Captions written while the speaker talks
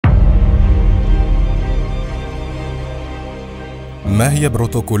ما هي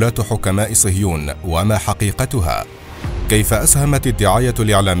بروتوكولات حكماء صهيون وما حقيقتها؟ كيف أسهمت الدعاية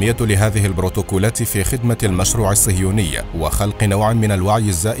الإعلامية لهذه البروتوكولات في خدمة المشروع الصهيوني وخلق نوع من الوعي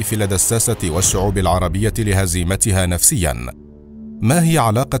الزائف لدى الساسة والشعوب العربية لهزيمتها نفسياً؟ ما هي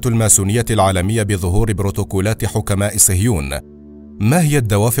علاقة الماسونية العالمية بظهور بروتوكولات حكماء صهيون؟ ما هي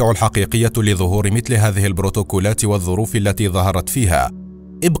الدوافع الحقيقية لظهور مثل هذه البروتوكولات والظروف التي ظهرت فيها؟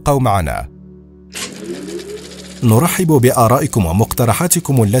 ابقوا معنا. نرحب بآرائكم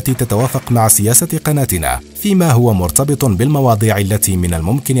ومقترحاتكم التي تتوافق مع سياسة قناتنا فيما هو مرتبط بالمواضيع التي من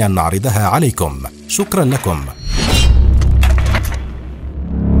الممكن أن نعرضها عليكم. شكرا لكم.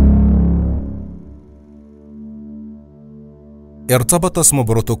 ارتبط اسم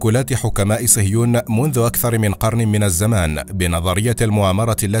بروتوكولات حكماء صهيون منذ أكثر من قرن من الزمان بنظرية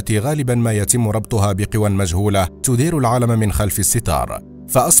المؤامرة التي غالبا ما يتم ربطها بقوى مجهولة تدير العالم من خلف الستار،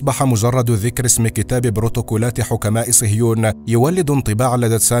 فأصبح مجرد ذكر اسم كتاب بروتوكولات حكماء صهيون يولد انطباعا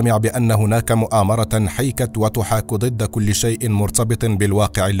لدى السامع بأن هناك مؤامرة حيكت وتحاك ضد كل شيء مرتبط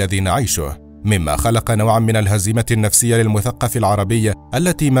بالواقع الذي نعيشه، مما خلق نوعا من الهزيمة النفسية للمثقف العربي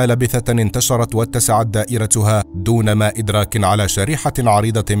التي ما لبثت أن انتشرت واتسعت دائرتها دون ما إدراك على شريحة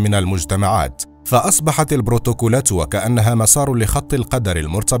عريضة من المجتمعات، فأصبحت البروتوكولات وكأنها مسار لخط القدر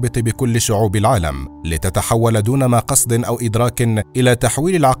المرتبط بكل شعوب العالم، لتتحول دون ما قصد أو إدراك إلى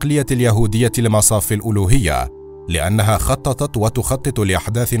تحويل العقلية اليهودية لمصاف الألوهية، لأنها خططت وتخطط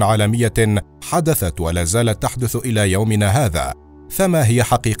لأحداث عالمية حدثت ولا زالت تحدث إلى يومنا هذا. فما هي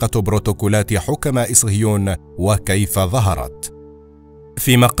حقيقة بروتوكولات حكماء صهيون وكيف ظهرت؟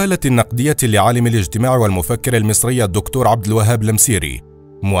 في مقالة نقدية لعالم الاجتماع والمفكر المصري الدكتور عبدالوهاب المسيري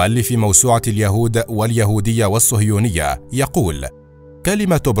مؤلف موسوعة اليهود واليهودية والصهيونية يقول: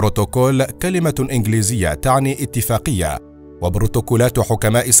 كلمة بروتوكول كلمة إنجليزية تعني اتفاقية، وبروتوكولات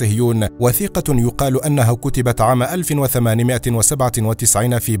حكماء صهيون وثيقة يقال أنها كتبت عام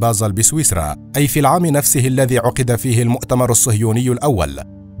 1897 في بازل بسويسرا، أي في العام نفسه الذي عقد فيه المؤتمر الصهيوني الأول،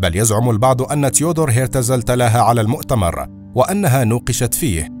 بل يزعم البعض أن تيودور هيرتزل تلاها على المؤتمر وأنها نوقشت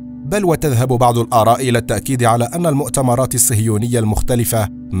فيه، بل وتذهب بعض الآراء إلى التأكيد على أن المؤتمرات الصهيونية المختلفة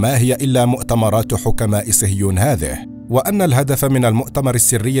ما هي إلا مؤتمرات حكماء صهيون هذه، وأن الهدف من المؤتمر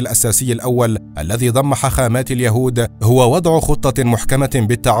السري الأساسي الأول الذي ضم حاخامات اليهود هو وضع خطة محكمة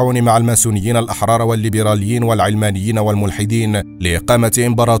بالتعاون مع الماسونيين الأحرار والليبراليين والعلمانيين والملحدين لإقامة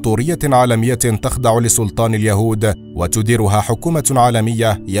إمبراطورية عالمية تخضع لسلطان اليهود وتديرها حكومة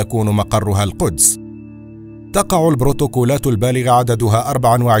عالمية يكون مقرها القدس. تقع البروتوكولات البالغ عددها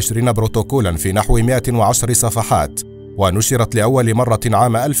 24 بروتوكولا في نحو 110 صفحات، ونشرت لأول مرة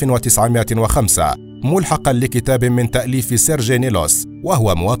عام 1905 ملحقا لكتاب من تأليف سيرجي نيلوس،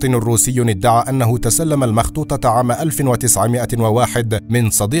 وهو مواطن روسي ادعى أنه تسلم المخطوطة عام 1901 من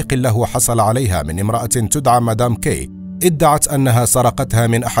صديق له حصل عليها من امرأة تدعى مدام كي، ادعت أنها سرقتها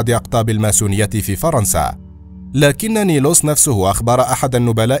من أحد أقطاب الماسونية في فرنسا، لكن نيلوس نفسه أخبر أحد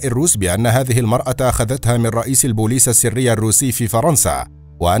النبلاء الروس بأن هذه المرأة أخذتها من رئيس البوليس السري الروسي في فرنسا،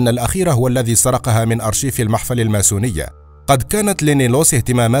 وأن الأخير هو الذي سرقها من أرشيف المحفل الماسوني. قد كانت لنيلوس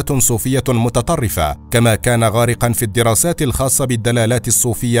اهتمامات صوفية متطرفة، كما كان غارقا في الدراسات الخاصة بالدلالات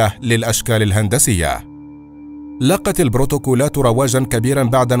الصوفية للأشكال الهندسية. لقت البروتوكولات رواجا كبيرا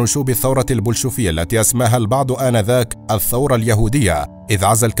بعد نشوب الثورة البولشوفية التي أسماها البعض آنذاك الثورة اليهودية، إذ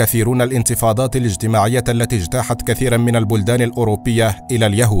عزى الكثيرون الانتفاضات الاجتماعية التي اجتاحت كثيرا من البلدان الأوروبية إلى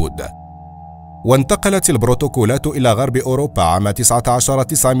اليهود. وانتقلت البروتوكولات إلى غرب أوروبا عام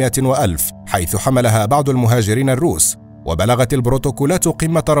 1900 وألف، حيث حملها بعض المهاجرين الروس، وبلغت البروتوكولات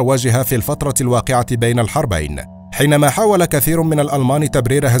قمة رواجها في الفترة الواقعة بين الحربين، حينما حاول كثير من الألمان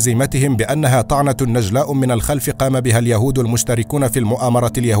تبرير هزيمتهم بأنها طعنة نجلاء من الخلف قام بها اليهود المشتركون في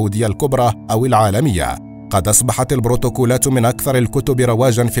المؤامرة اليهودية الكبرى أو العالمية. قد أصبحت البروتوكولات من أكثر الكتب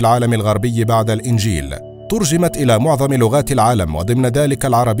رواجا في العالم الغربي بعد الإنجيل، ترجمت إلى معظم لغات العالم وضمن ذلك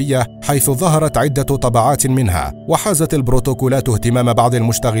العربية، حيث ظهرت عدة طبعات منها، وحازت البروتوكولات اهتمام بعض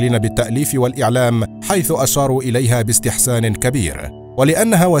المشتغلين بالتأليف والإعلام، حيث أشاروا إليها باستحسان كبير.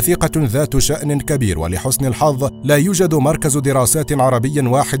 ولأنها وثيقة ذات شأن كبير ولحسن الحظ لا يوجد مركز دراسات عربي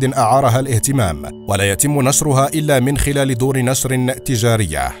واحد أعارها الاهتمام، ولا يتم نشرها إلا من خلال دور نشر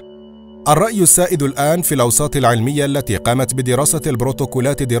تجارية. الرأي السائد الآن في الأوساط العلمية التي قامت بدراسة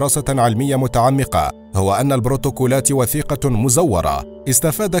البروتوكولات دراسة علمية متعمقة هو أن البروتوكولات وثيقة مزورة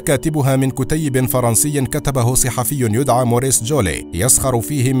استفاد كاتبها من كتيب فرنسي كتبه صحفي يدعى موريس جولي يسخر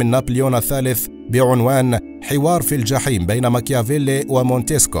فيه من نابليون الثالث بعنوان حوار في الجحيم بين ماكيافيلي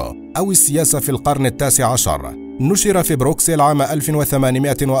ومونتسكو، أو السياسة في القرن التاسع عشر، نشر في بروكسل عام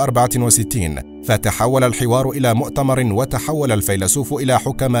 1864، فتحول الحوار إلى مؤتمر وتحول الفيلسوف إلى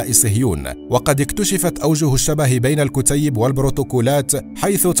حكماء صهيون. وقد اكتشفت أوجه الشبه بين الكتيب والبروتوكولات،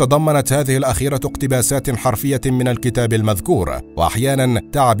 حيث تضمنت هذه الأخيرة اقتباسات حرفية من الكتاب المذكور، وأحيانا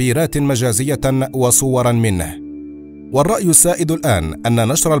تعبيرات مجازية وصورا منه. والرأي السائد الآن أن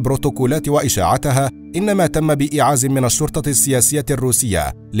نشر البروتوكولات وإشاعتها إنما تم بإيعاز من الشرطة السياسية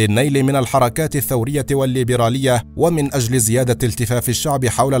الروسية للنيل من الحركات الثورية والليبرالية، ومن أجل زيادة التفاف الشعب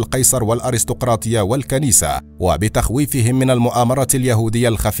حول القيصر والأرستقراطية والكنيسة، وبتخويفهم من المؤامرة اليهودية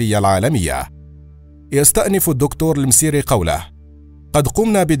الخفية العالمية. يستأنف الدكتور المسيري قوله: قد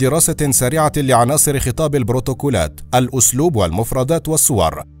قمنا بدراسة سريعة لعناصر خطاب البروتوكولات، الأسلوب والمفردات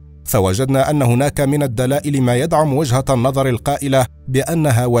والصور، فوجدنا أن هناك من الدلائل ما يدعم وجهة النظر القائلة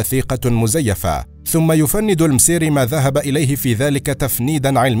بأنها وثيقة مزيفة. ثم يفند المسيري ما ذهب إليه في ذلك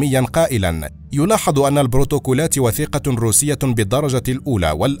تفنيدا علميا قائلا: يلاحظ أن البروتوكولات وثيقة روسية بالدرجة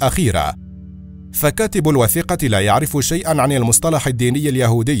الأولى والأخيرة. فكاتب الوثيقة لا يعرف شيئا عن المصطلح الديني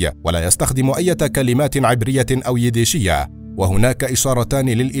اليهودي، ولا يستخدم أي كلمات عبرية أو يديشية، وهناك إشارتان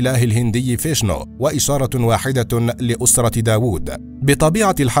للإله الهندي فيشنو، وإشارة واحدة لأسرة داوود.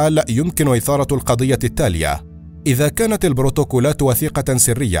 بطبيعة الحال يمكن إثارة القضية التالية: إذا كانت البروتوكولات وثيقة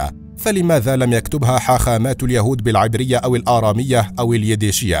سرية، فلماذا لم يكتبها حاخامات اليهود بالعبرية أو الآرامية أو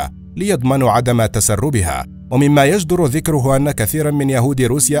اليديشية ليضمنوا عدم تسربها؟ ومما يجدر ذكره أن كثيرا من يهود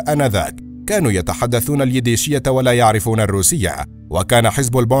روسيا آنذاك كانوا يتحدثون اليديشية ولا يعرفون الروسية، وكان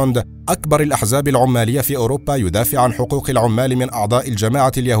حزب البوند أكبر الأحزاب العمالية في أوروبا يدافع عن حقوق العمال من أعضاء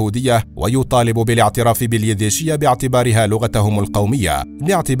الجماعة اليهودية، ويطالب بالاعتراف باليديشية باعتبارها لغتهم القومية،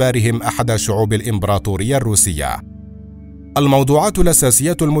 باعتبارهم أحد شعوب الإمبراطورية الروسية. الموضوعات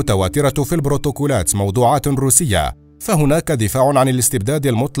الأساسية المتواترة في البروتوكولات موضوعات روسية، فهناك دفاع عن الاستبداد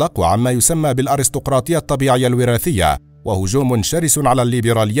المطلق وعما يسمى بالأرستقراطية الطبيعية الوراثية، وهجوم شرس على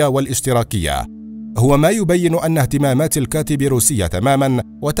الليبرالية والاشتراكية. هو ما يبين أن اهتمامات الكاتب روسية تماما،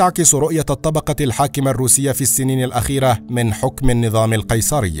 وتعكس رؤية الطبقة الحاكمة الروسية في السنين الأخيرة من حكم النظام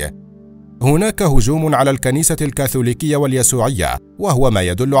القيصري. هناك هجوم على الكنيسة الكاثوليكية واليسوعية، وهو ما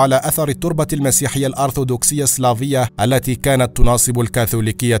يدل على أثر التربة المسيحية الأرثوذكسية السلافية التي كانت تناصب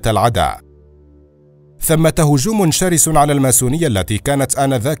الكاثوليكية العداء. ثمة هجوم شرس على الماسونية التي كانت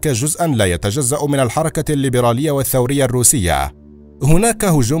آنذاك جزءا لا يتجزأ من الحركة الليبرالية والثورية الروسية. هناك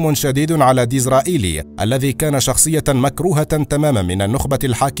هجوم شديد على ديزرائيلي الذي كان شخصية مكروهة تماما من النخبة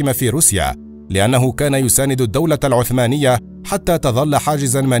الحاكمة في روسيا، لأنه كان يساند الدولة العثمانية حتى تظل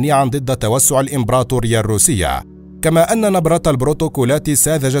حاجزا منيعا ضد توسع الإمبراطورية الروسية. كما أن نبرة البروتوكولات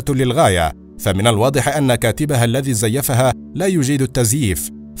ساذجة للغاية، فمن الواضح أن كاتبها الذي زيفها لا يجيد التزييف،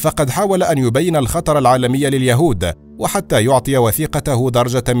 فقد حاول أن يبين الخطر العالمي لليهود، وحتى يعطي وثيقته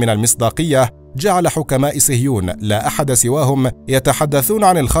درجة من المصداقية جعل حكماء صهيون لا أحد سواهم يتحدثون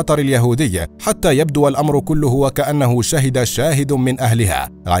عن الخطر اليهودي، حتى يبدو الأمر كله وكأنه شهد شاهد من أهلها،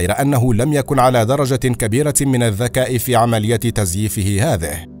 غير أنه لم يكن على درجة كبيرة من الذكاء في عملية تزييفه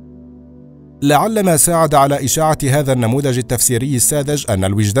هذه. لعل ما ساعد على إشاعة هذا النموذج التفسيري الساذج أن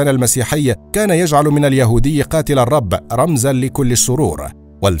الوجدان المسيحي كان يجعل من اليهودي قاتل الرب رمزا لكل الشرور.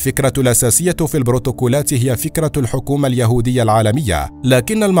 والفكرة الأساسية في البروتوكولات هي فكرة الحكومة اليهودية العالمية،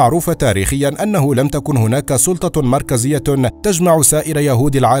 لكن المعروف تاريخيا أنه لم تكن هناك سلطة مركزية تجمع سائر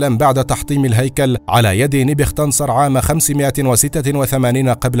يهود العالم بعد تحطيم الهيكل على يد نبختنصر عام 586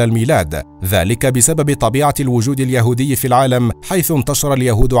 قبل الميلاد، ذلك بسبب طبيعة الوجود اليهودي في العالم، حيث انتشر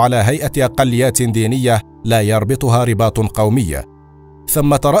اليهود على هيئة أقليات دينية لا يربطها رباط قومي.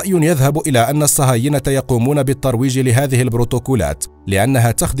 ثمة رأي يذهب إلى أن الصهاينة يقومون بالترويج لهذه البروتوكولات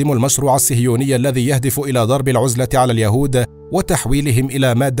لأنها تخدم المشروع الصهيوني الذي يهدف إلى ضرب العزلة على اليهود وتحويلهم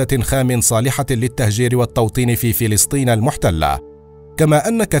إلى مادة خام صالحة للتهجير والتوطين في فلسطين المحتلة. كما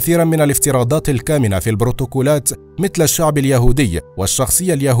أن كثيرا من الافتراضات الكامنة في البروتوكولات مثل الشعب اليهودي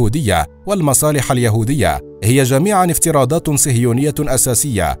والشخصية اليهودية والمصالح اليهودية هي جميعا افتراضات صهيونية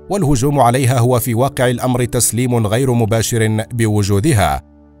أساسية، والهجوم عليها هو في واقع الأمر تسليم غير مباشر بوجودها.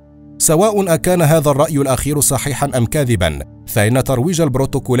 سواء أكان هذا الرأي الأخير صحيحا أم كاذبا، فإن ترويج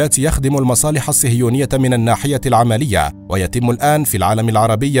البروتوكولات يخدم المصالح الصهيونية من الناحية العملية، ويتم الآن في العالم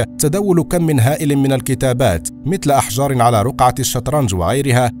العربي تداول كم هائل من الكتابات مثل أحجار على رقعة الشطرنج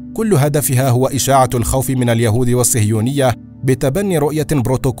وغيرها، كل هدفها هو إشاعة الخوف من اليهود والصهيونية بتبني رؤية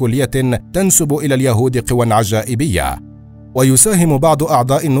بروتوكولية تنسب إلى اليهود قوى عجائبية. ويساهم بعض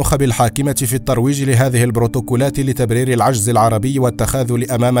أعضاء النخب الحاكمة في الترويج لهذه البروتوكولات لتبرير العجز العربي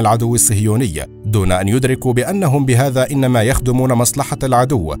والتخاذل أمام العدو الصهيوني، دون أن يدركوا بأنهم بهذا إنما يخدمون مصلحة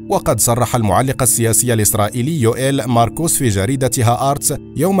العدو. وقد صرح المعلق السياسي الإسرائيلي يوئيل ماركوس في جريدة هآرتس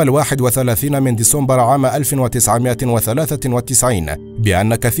يوم 31 من ديسمبر عام 1993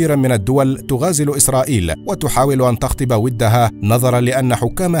 بأن كثيرا من الدول تغازل إسرائيل وتحاول أن تخطب ودها، نظرا لأن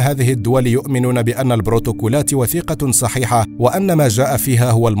حكام هذه الدول يؤمنون بأن البروتوكولات وثيقة صحيحة، وأن ما جاء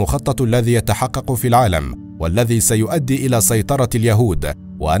فيها هو المخطط الذي يتحقق في العالم والذي سيؤدي إلى سيطرة اليهود،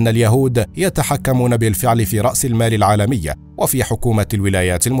 وأن اليهود يتحكمون بالفعل في رأس المال العالمي وفي حكومة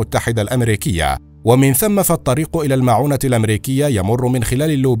الولايات المتحدة الأمريكية. ومن ثم فالطريق إلى المعونة الأمريكية يمر من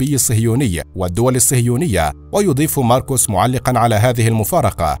خلال اللوبي الصهيوني والدول الصهيونية. ويضيف ماركوس معلقا على هذه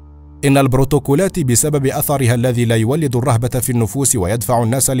المفارقة: إن البروتوكولات بسبب أثرها الذي لا يولد الرهبة في النفوس ويدفع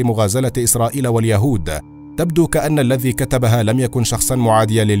الناس لمغازلة إسرائيل واليهود، تبدو كأن الذي كتبها لم يكن شخصا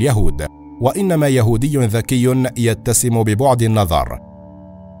معاديا لليهود، وإنما يهودي ذكي يتسم ببعد النظر.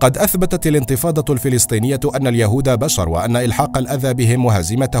 قد أثبتت الانتفاضة الفلسطينية أن اليهود بشر، وأن إلحاق الأذى بهم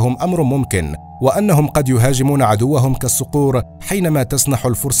وهزيمتهم أمر ممكن، وأنهم قد يهاجمون عدوهم كالصقور حينما تسنح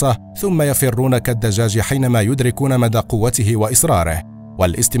الفرصة، ثم يفرون كالدجاج حينما يدركون مدى قوته وإصراره.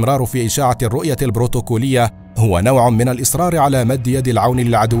 والاستمرار في إشاعة الرؤية البروتوكولية هو نوع من الإصرار على مد يد العون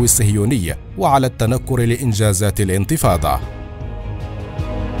للعدو الصهيوني وعلى التنكر لإنجازات الانتفاضة.